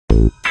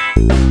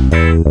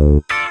Okay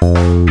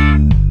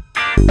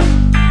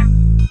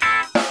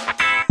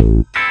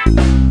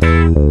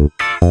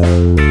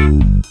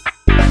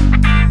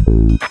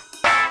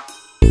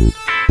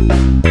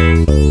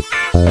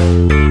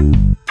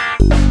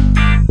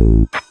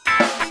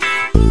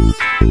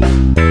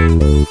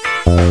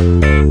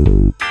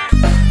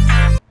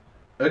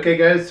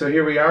guys, so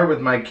here we are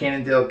with my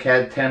Cannondale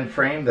CAAD10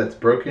 frame that's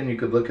broken. You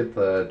could look at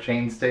the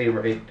chainstay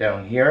right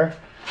down here.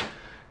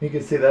 You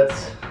can see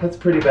that's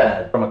pretty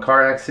bad. From a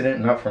car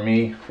accident, not from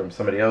me, from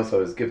somebody else. I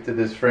was gifted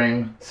this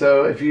frame.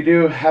 So if you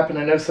do happen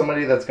to know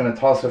somebody that's going to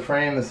toss a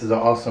frame, this is an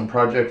awesome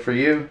project for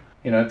you.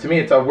 You know, to me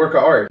it's a work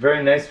of art.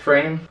 Very nice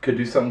frame. Could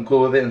do something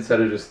cool with it instead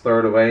of just throw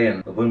it away,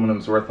 and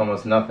aluminum's worth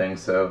almost nothing,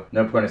 so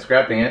no point in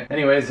scrapping it.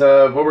 Anyways,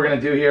 what we're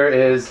gonna do here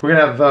is we're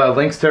gonna have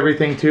links to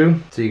everything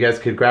too, so you guys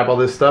could grab all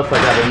this stuff. I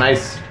got a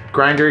nice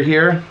grinder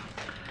here.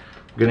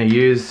 I'm gonna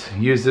use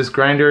this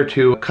grinder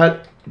to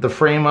cut the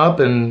frame up,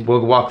 and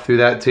we'll walk through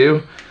that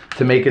too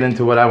to make it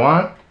into what I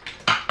want.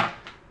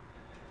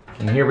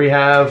 And here we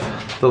have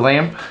the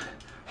lamp,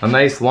 a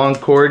nice long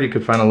cord. You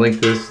could find a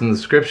link to this in the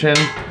description.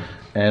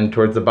 And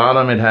towards the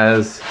bottom it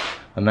has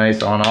a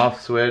nice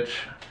on-off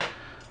switch.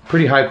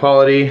 Pretty high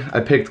quality. I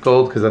picked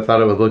gold because I thought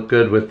it would look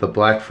good with the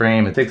black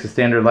frame. It takes a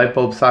standard light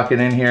bulb socket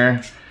in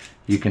here.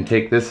 You can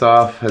take this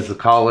off as a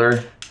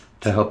collar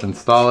to help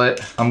install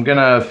it. I'm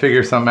gonna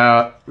figure something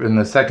out in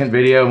the second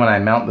video when I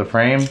mount the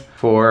frame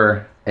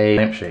for a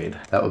lampshade.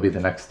 That will be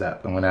the next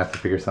step. I'm gonna have to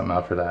figure something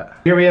out for that.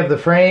 Here we have the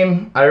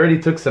frame. I already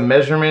took some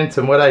measurements,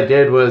 and what I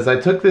did was I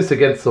took this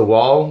against the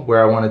wall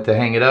where I wanted to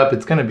hang it up.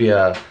 It's gonna be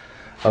a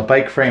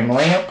bike frame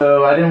lamp,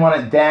 so I didn't want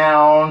it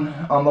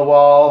down on the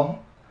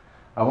wall.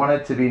 I want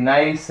it to be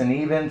nice and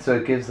even, so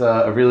it gives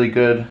a really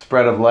good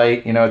spread of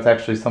light. You know, it's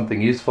actually something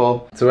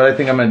useful. So what I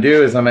think I'm gonna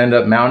do is I'm gonna end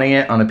up mounting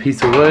it on a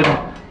piece of wood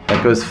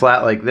that goes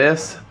flat like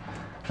this.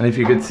 And if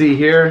you could see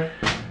here,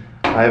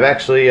 I've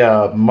actually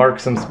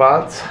marked some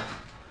spots.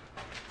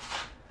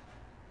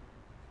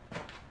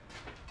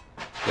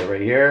 So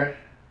right here,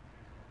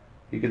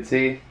 you could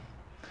see,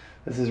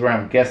 this is where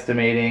I'm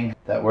guesstimating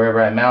that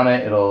wherever I mount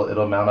it,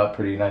 it'll mount up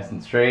pretty nice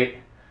and straight.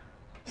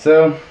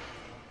 So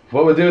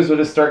what we'll do is we'll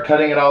just start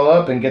cutting it all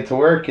up and get to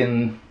work,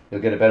 and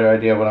you'll get a better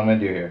idea of what I'm gonna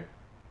do here.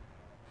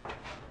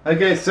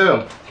 Okay,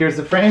 so here's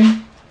the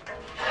frame.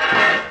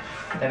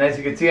 And as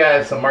you can see, I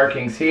have some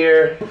markings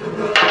here,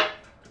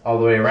 all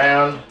the way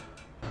around.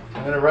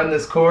 I'm gonna run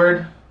this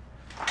cord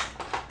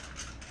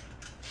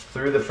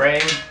through the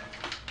frame,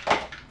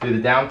 through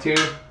the down tube,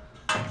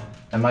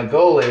 and my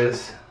goal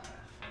is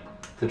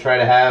to try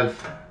to have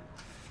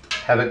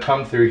it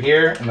come through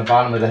here in the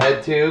bottom of the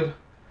head tube,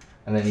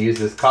 and then use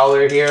this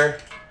collar here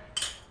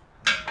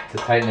to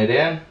tighten it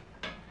in.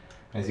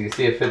 As you can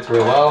see, it fits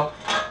real well.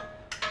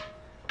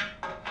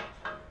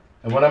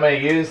 And what I'm going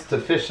to use to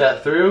fish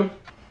that through,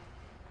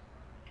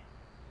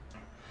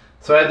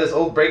 so I have this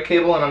old brake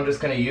cable, and I'm just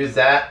going to use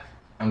that.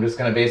 I'm just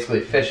going to basically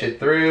fish it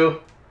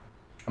through.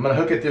 I'm going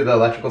to hook it through the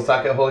electrical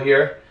socket hole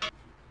here,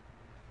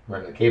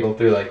 run the cable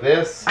through like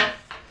this.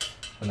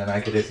 And then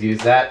I could just use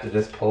that to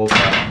just pull,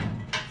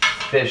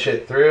 fish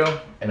it through,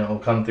 and it will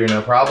come through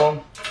no problem.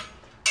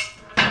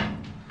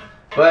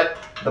 But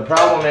the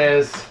problem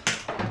is,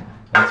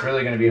 it's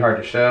really going to be hard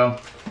to show.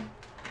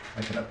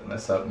 I can open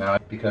this up now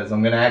because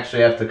I'm going to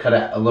actually have to cut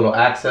a little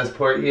access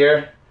port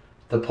here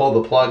to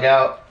pull the plug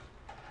out.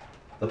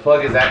 The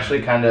plug is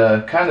actually kind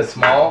of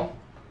small,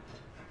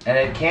 and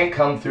it can't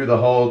come through the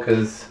hole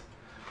because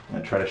I'm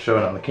going to try to show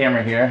it on the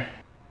camera here.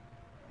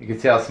 You can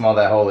see how small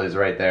that hole is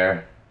right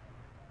there.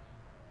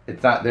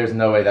 It's not, there's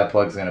no way that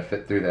plug's gonna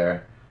fit through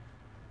there.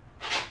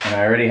 And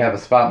I already have a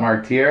spot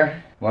marked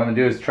here. What I'm gonna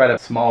do is try to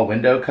small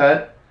window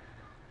cut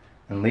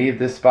and leave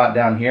this spot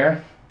down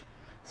here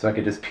so I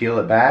could just peel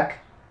it back.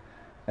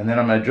 And then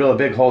I'm gonna drill a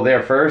big hole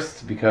there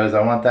first because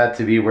I want that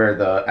to be where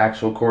the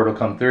actual cord will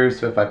come through.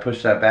 So if I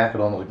push that back,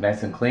 it'll look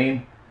nice and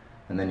clean,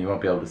 and then you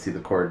won't be able to see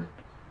the cord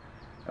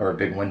or a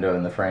big window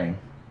in the frame.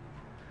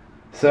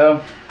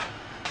 So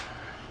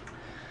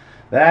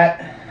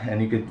that, and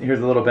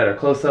here's a little better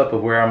close-up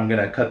of where I'm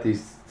gonna cut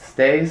these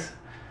stays,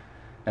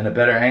 and a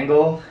better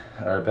angle,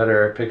 or a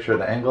better picture of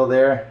the angle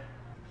there.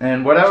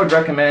 And what I would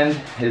recommend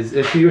is,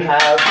 if you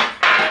have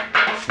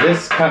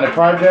this kind of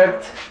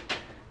project,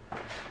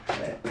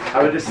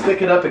 I would just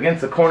stick it up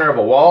against the corner of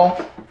a wall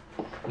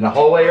in a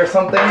hallway or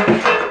something,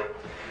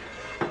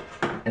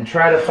 and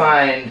try to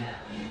find,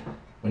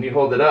 when you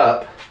hold it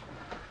up,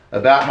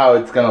 about how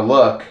it's gonna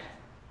look.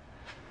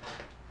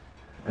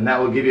 And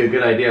that will give you a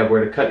good idea of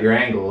where to cut your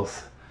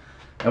angles.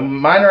 And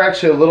mine are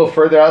actually a little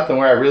further out than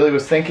where I really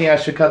was thinking I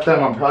should cut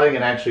them. I'm probably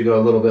going to actually go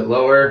a little bit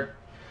lower,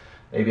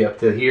 maybe up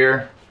to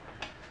here.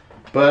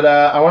 But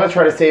I want to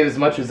try to save as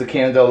much of the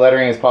Cannondale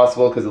lettering as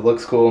possible because it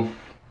looks cool.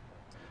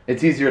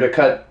 It's easier to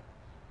cut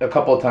a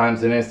couple of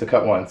times than it is to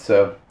cut once.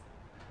 So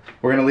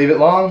we're going to leave it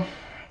long,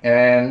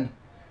 and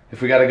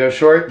if we got to go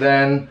short,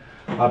 then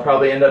I'll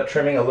probably end up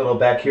trimming a little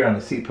back here on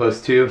the seat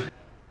post too.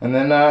 And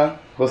then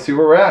we'll see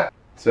where we're at.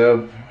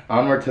 So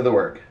onward to the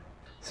work.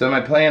 So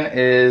my plan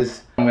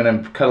is I'm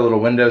going to cut a little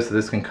window so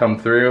this can come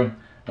through,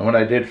 And what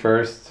I did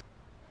first,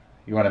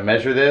 you want to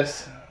measure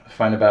this,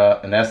 find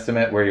about an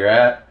estimate where you're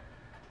at,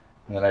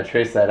 and then I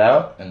trace that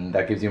out, and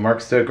that gives you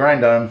marks to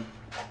grind on.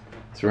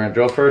 So we're going to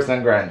drill first,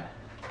 then grind.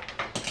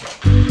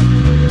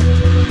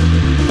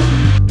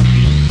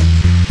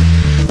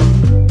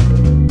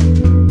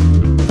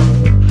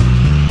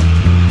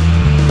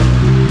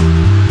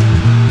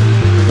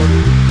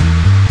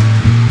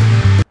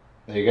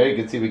 There you go, you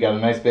can see we got a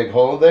nice big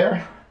hole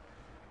there.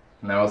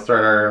 Now we'll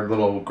start our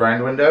little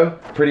grind window.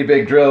 Pretty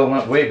big drill,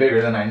 went way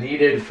bigger than I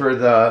needed for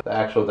the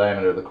actual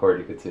diameter of the cord.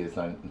 You can see it's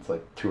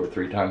like 2 or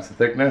 3 times the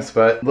thickness,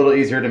 but a little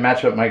easier to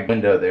match up my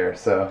window there.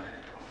 So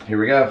here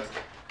we go.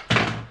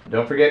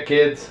 Don't forget,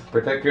 kids,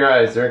 protect your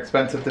eyes. They're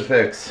expensive to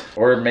fix,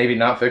 or maybe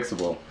not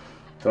fixable.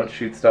 Don't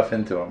shoot stuff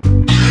into them.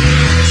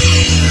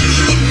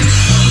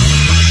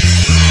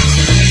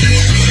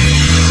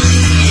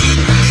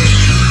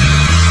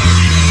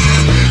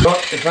 Oh,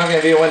 it's not going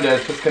to be a window,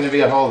 it's just going to be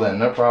a hole then,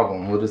 no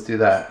problem. We'll just do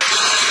that.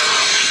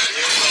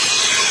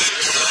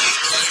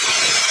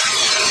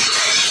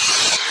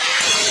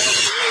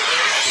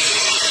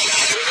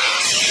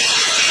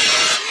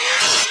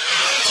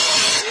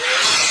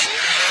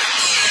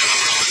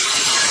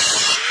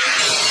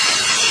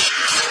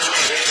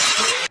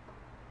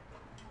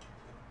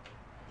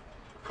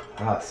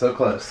 Ah, so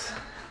close.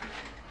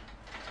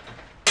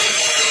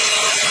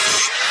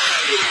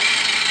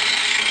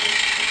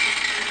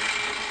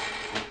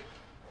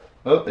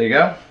 Oh, there you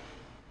go.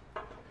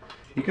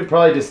 You could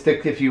probably just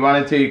stick, if you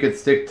wanted to, you could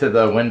stick to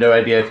the window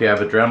idea if you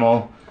have a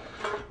Dremel.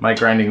 My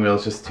grinding wheel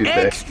is just too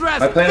thick.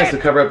 My plan is to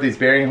cover up these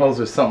bearing holes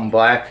with something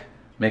black,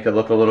 make it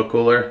look a little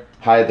cooler,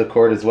 hide the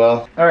cord as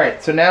well.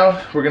 Alright, so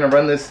now we're going to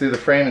run this through the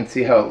frame and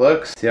see how it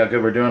looks, see how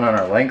good we're doing on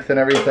our length and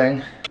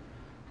everything.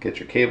 Get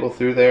your cable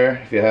through there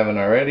if you haven't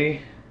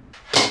already.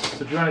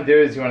 So what you want to do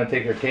is you want to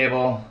take your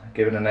cable,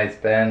 give it a nice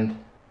bend.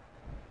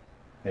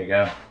 There you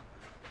go.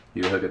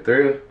 You hook it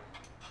through.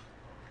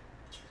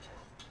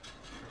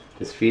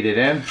 Just feed it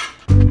in.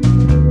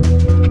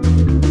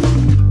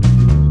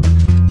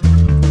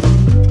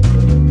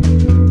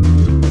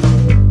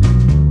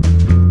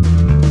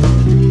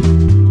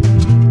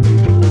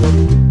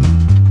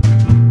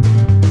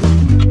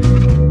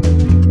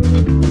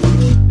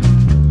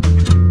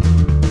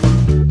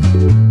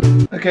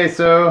 Okay,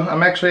 so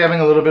I'm actually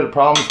having a little bit of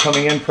problems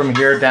coming in from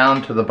here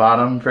down to the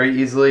bottom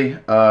very easily.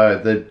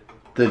 The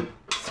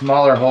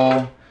smaller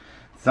hole,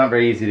 it's not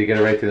very easy to get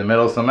it right through the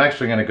middle, so I'm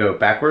actually going to go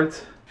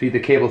backwards. Feed the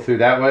cable through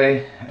that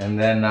way, and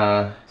then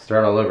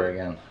start all over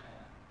again.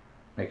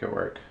 Make it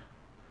work.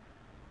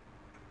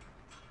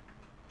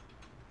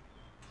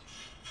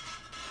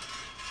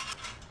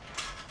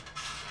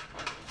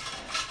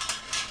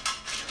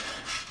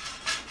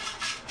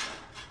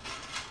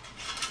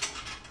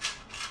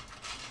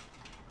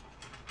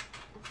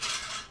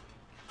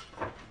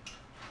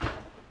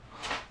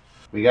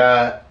 We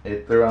got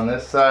it through on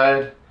this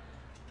side,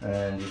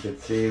 and you can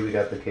see we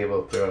got the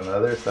cable through on the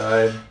other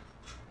side.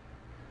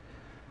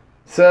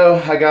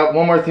 So I got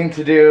one more thing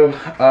to do.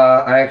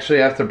 I actually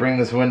have to bring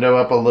this window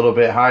up a little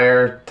bit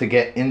higher to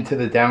get into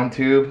the down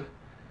tube.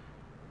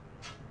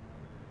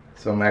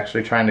 So I'm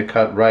actually trying to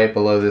cut right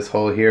below this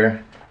hole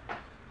here.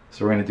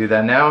 So we're going to do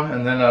that now,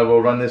 and then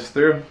we'll run this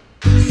through.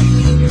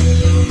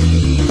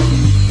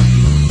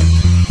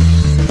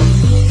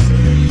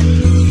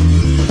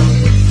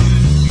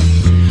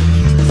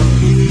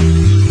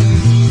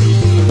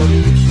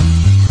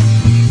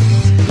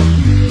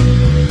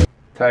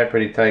 Tie it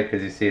pretty tight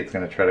because you see it's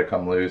going to try to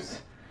come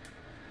loose.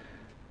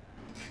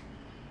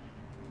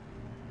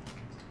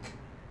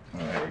 Oh,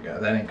 there we go.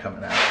 That ain't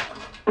coming out.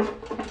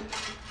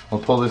 We'll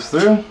pull this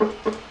through.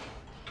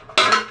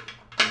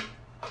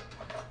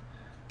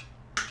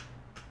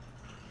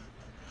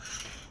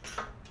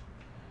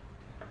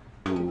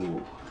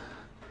 Ooh.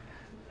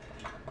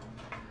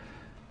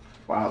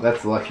 Wow,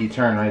 that's a lucky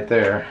turn right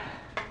there.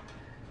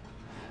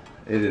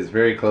 It is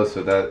very close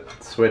with that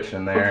switch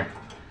in there.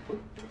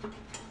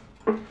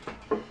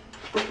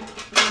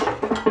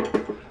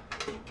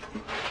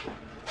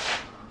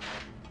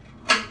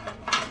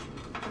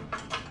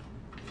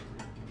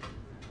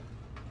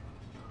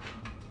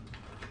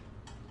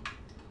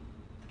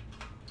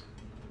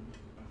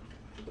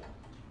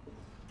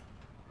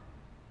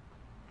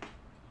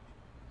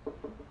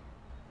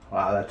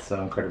 Wow, that's so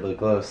incredibly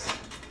close.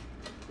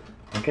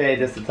 Okay,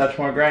 just a touch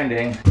more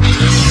grinding.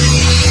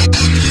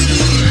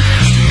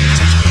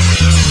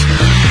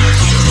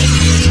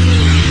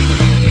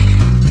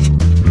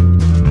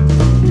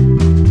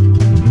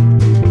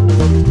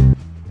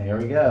 There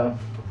we go.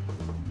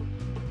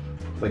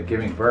 It's like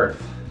giving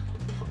birth.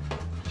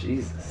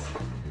 Jesus.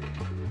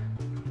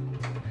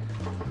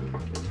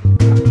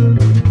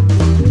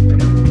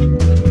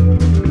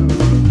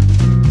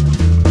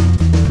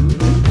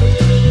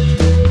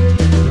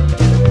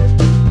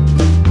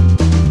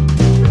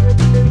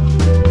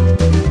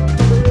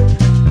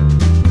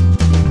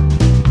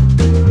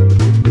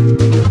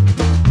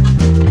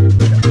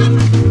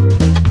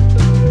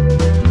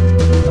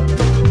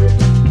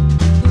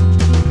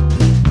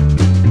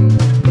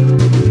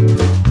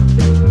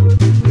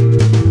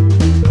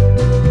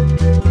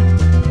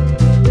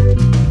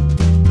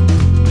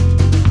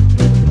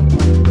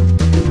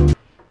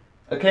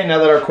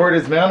 cord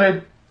is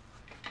mounted,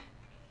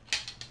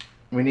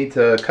 we need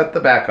to cut the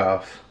back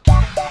off.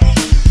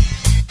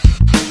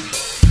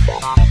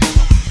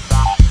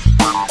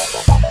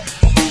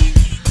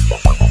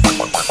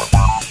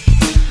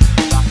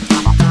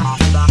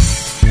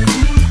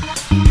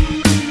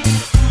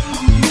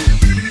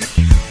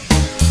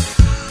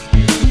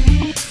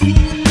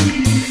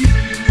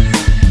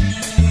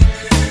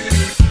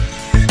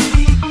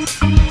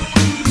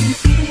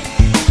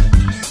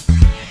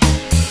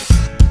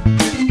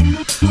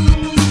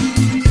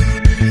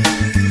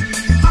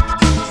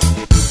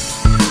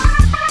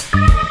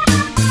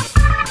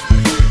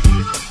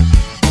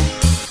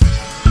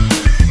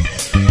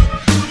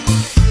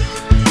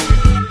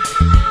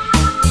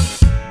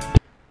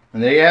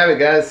 And there you have it,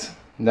 guys.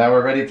 Now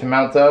we're ready to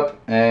mount up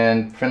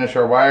and finish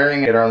our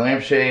wiring, get our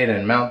lampshade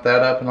and mount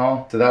that up and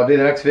all. So that'll be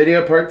the next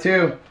video, part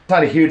 2. It's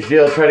not a huge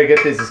deal, try to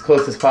get these as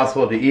close as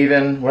possible to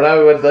even. What I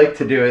would like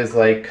to do is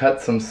like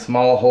cut some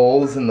small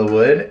holes in the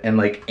wood and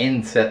like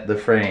inset the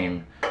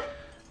frame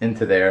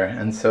into there.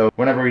 And so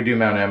whenever we do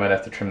mount it, I might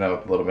have to trim that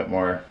up a little bit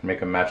more, make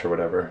them match or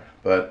whatever.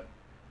 But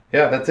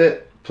yeah, that's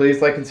it.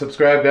 Please like and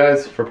subscribe,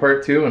 guys, for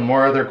part 2 and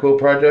more other cool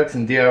projects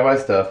and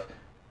DIY stuff.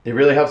 It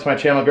really helps my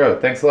channel grow.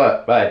 Thanks a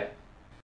lot. Bye.